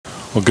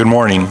Well, good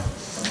morning.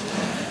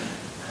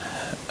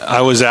 I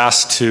was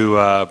asked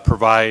to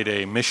provide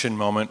a mission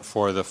moment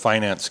for the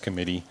Finance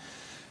Committee,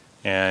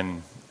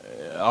 and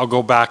I'll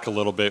go back a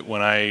little bit.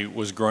 When I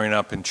was growing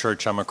up in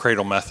church, I'm a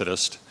cradle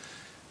Methodist,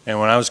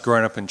 and when I was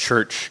growing up in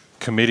church,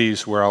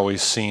 committees were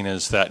always seen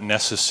as that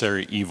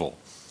necessary evil.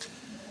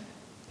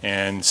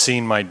 And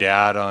seeing my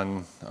dad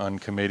on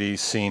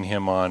committees, seeing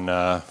him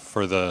on,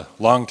 for the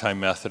longtime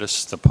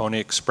Methodists, the Pony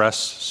Express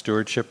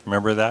stewardship,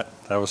 remember that?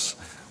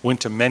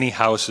 Went to many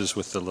houses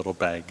with the little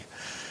bag.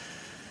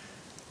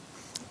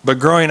 But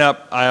growing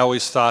up, I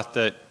always thought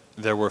that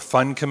there were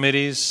fun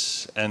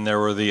committees and there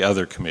were the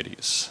other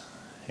committees.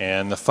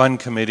 And the fun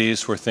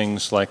committees were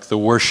things like the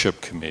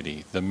worship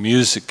committee, the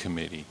music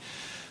committee,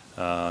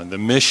 the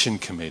mission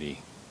committee.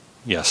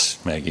 Yes,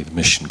 Maggie, the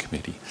mission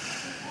committee.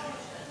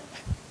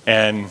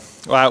 And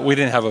well, we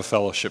didn't have a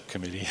fellowship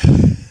committee.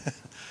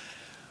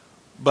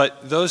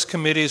 But those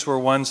committees were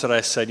ones that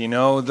I said, you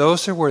know,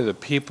 those are where the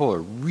people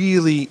are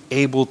really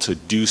able to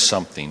do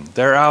something.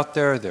 They're out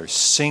there, they're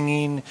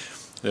singing,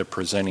 they're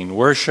presenting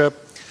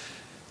worship.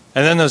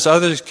 And then those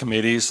other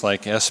committees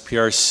like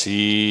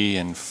SPRC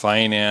and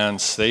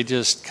Finance, they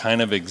just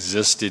kind of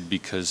existed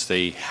because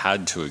they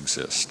had to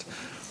exist.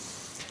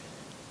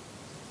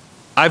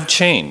 I've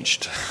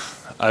changed.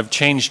 I've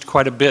changed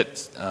quite a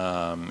bit.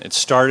 It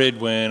started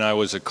when I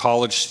was a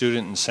college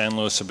student in San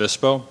Luis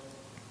Obispo.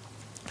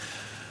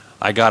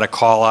 I got a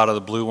call out of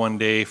the blue one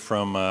day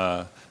from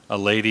a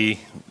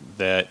lady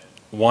that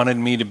wanted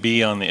me to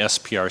be on the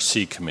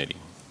SPRC committee.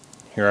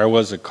 Here I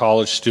was, a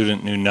college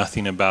student, knew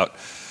nothing about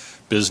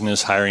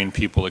business, hiring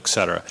people,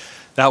 etc.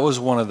 That was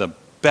one of the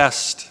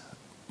best,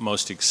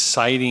 most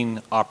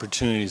exciting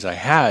opportunities I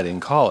had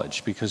in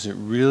college because it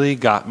really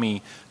got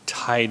me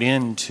tied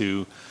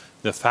into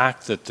the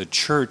fact that the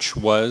church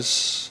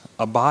was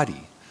a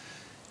body.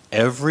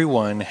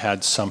 Everyone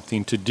had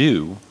something to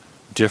do,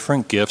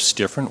 different gifts,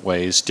 different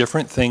ways,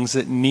 different things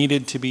that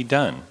needed to be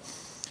done.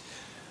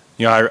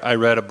 You know, I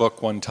read a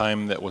book one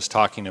time that was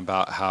talking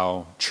about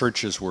how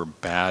churches were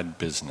bad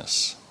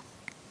business.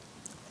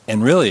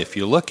 And really, if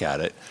you look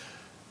at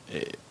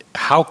it,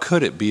 how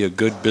could it be a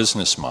good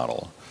business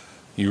model?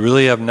 You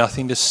really have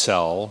nothing to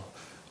sell.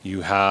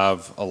 You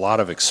have a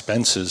lot of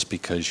expenses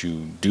because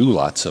you do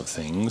lots of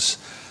things.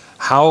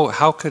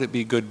 How could it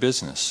be good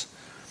business?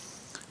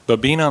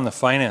 But being on the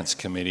Finance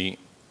Committee,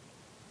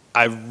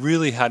 I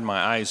really had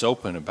my eyes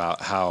open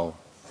about how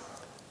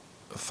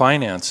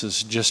finance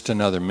is just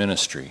another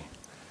ministry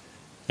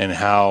and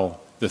how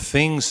the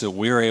things that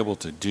we're able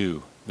to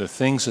do, the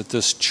things that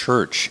this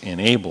church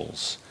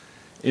enables,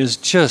 is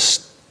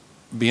just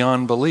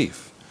beyond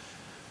belief.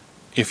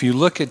 If you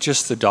look at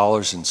just the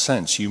dollars and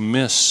cents, you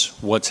miss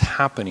what's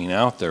happening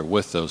out there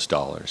with those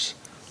dollars.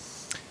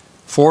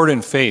 Forward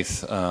in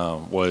Faith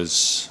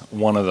was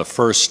one of the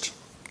first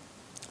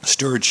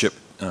stewardship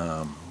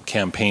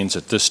campaigns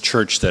at this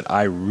church that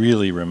I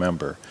really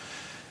remember.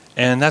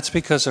 And that's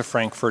because of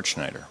Frank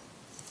Furtschneider.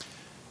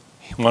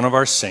 One of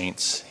our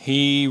saints,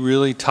 he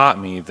really taught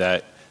me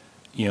that,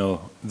 you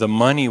know, the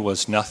money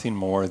was nothing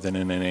more than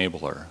an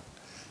enabler,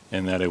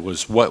 and that it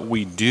was what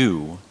we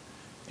do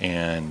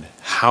and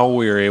how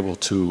we are able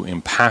to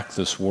impact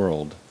this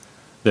world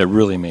that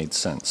really made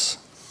sense.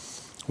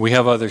 We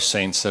have other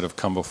saints that have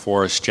come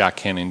before us.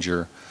 Jack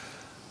Henninger,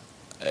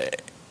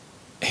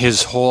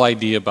 his whole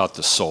idea about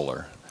the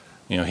solar,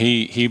 you know,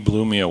 he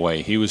blew me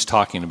away. He was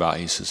talking about,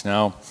 he says,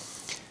 now,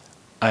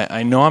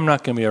 I know I'm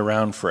not going to be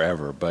around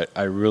forever, but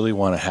I really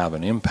want to have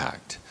an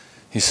impact.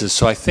 He says,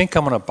 so I think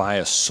I'm going to buy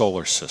a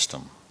solar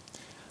system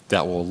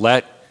that will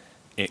let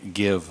it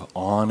give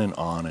on and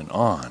on and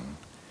on,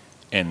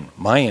 and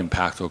my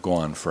impact will go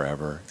on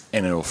forever,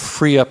 and it'll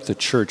free up the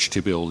church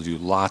to be able to do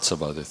lots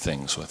of other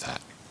things with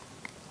that.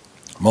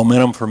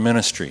 Momentum for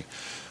ministry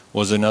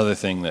was another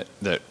thing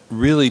that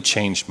really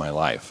changed my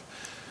life.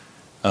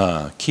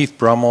 Keith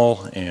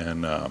Brummel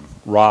and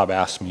Rob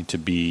asked me to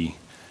be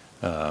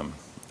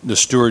the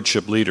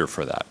stewardship leader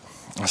for that.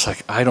 I was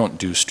like, I don't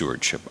do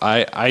stewardship.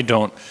 I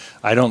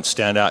don't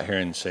stand out here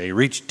and say,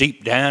 reach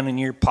deep down in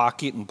your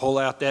pocket and pull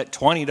out that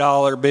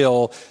 $20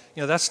 bill.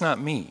 You know, that's not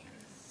me.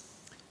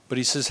 But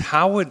he says,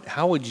 how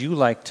would you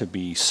like to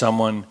be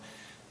someone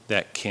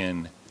that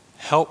can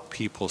help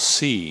people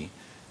see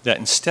that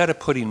instead of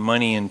putting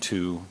money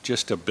into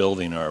just a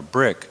building or a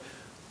brick,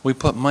 we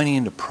put money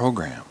into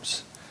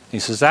programs? He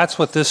says, that's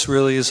what this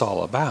really is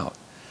all about.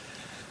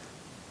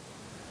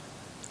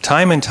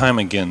 Time and time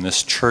again,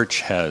 this church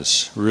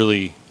has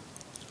really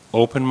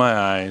opened my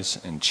eyes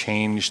and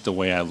changed the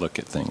way I look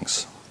at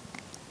things.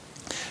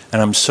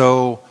 And I'm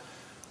so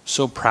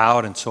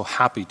proud and so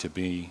happy to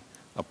be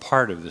a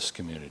part of this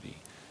community.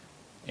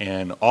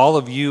 And all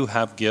of you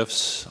have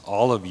gifts,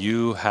 all of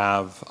you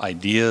have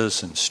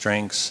ideas and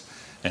strengths,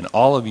 and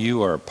all of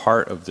you are a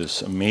part of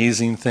this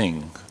amazing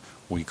thing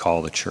we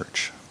call the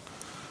church.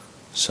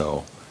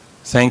 So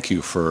thank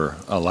you for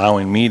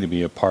allowing me to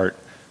be a part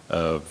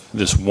of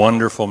this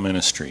wonderful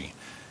ministry,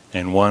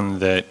 and one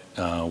that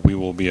we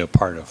will be a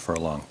part of for a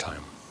long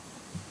time.